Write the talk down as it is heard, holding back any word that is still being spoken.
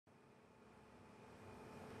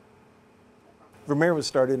Vermeer was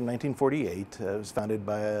started in 1948. It was founded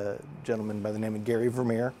by a gentleman by the name of Gary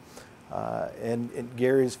Vermeer. And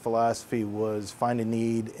Gary's philosophy was find a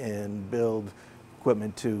need and build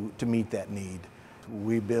equipment to meet that need.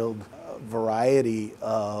 We build a variety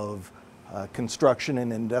of construction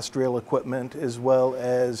and industrial equipment as well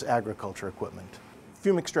as agriculture equipment.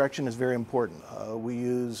 Fume extraction is very important. We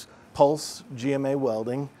use pulse GMA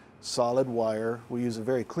welding, solid wire. We use a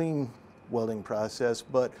very clean welding process,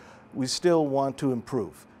 but we still want to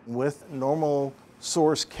improve. With normal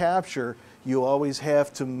source capture, you always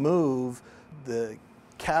have to move the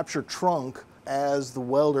capture trunk as the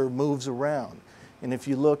welder moves around. And if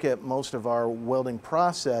you look at most of our welding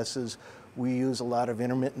processes, we use a lot of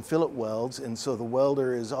intermittent fillet welds, and so the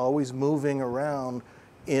welder is always moving around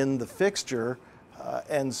in the fixture,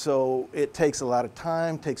 and so it takes a lot of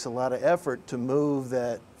time, takes a lot of effort to move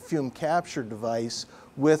that fume capture device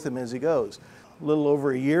with him as he goes. A little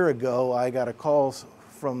over a year ago, I got a call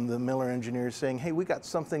from the Miller engineers saying, hey, we got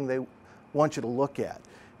something they want you to look at.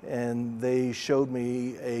 And they showed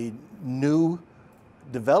me a new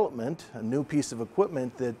development, a new piece of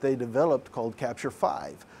equipment that they developed called Capture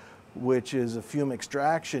 5, which is a fume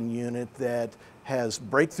extraction unit that has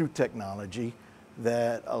breakthrough technology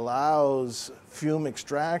that allows fume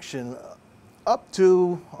extraction up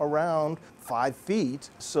to around 5 feet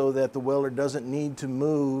so that the welder doesn't need to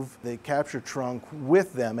move the capture trunk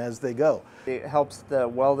with them as they go. It helps the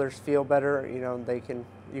welders feel better. You know,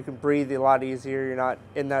 you can breathe a lot easier. You're not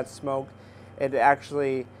in that smoke. It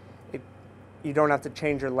actually, you don't have to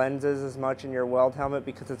change your lenses as much in your weld helmet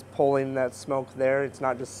because it's pulling that smoke there. It's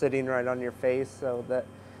not just sitting right on your face, so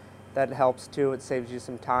that helps too. It saves you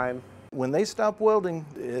some time. When they stop welding,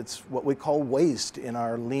 it's what we call waste in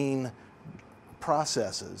our lean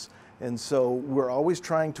processes. And so we're always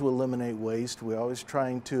trying to eliminate waste. We're always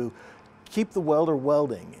trying to keep the welder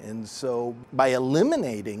welding. And so by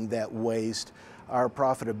eliminating that waste, our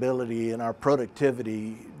profitability and our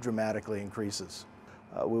productivity dramatically increases.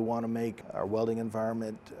 We want to make our welding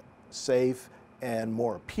environment safe and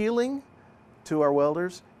more appealing to our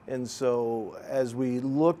welders. And so as we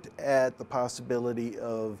looked at the possibility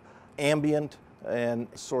of ambient and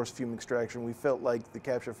source fume extraction, we felt like the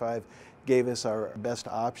Capture 5 gave us our best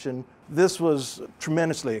option. This was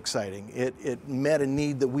tremendously exciting. It met a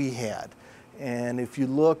need that we had. And if you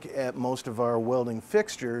look at most of our welding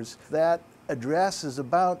fixtures, that addresses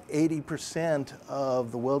about 80%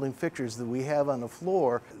 of the welding fixtures that we have on the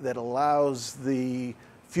floor that allows the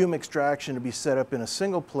fume extraction to be set up in a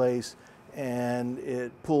single place, and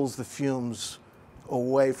it pulls the fumes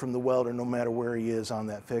away from the welder no matter where he is on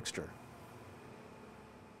that fixture.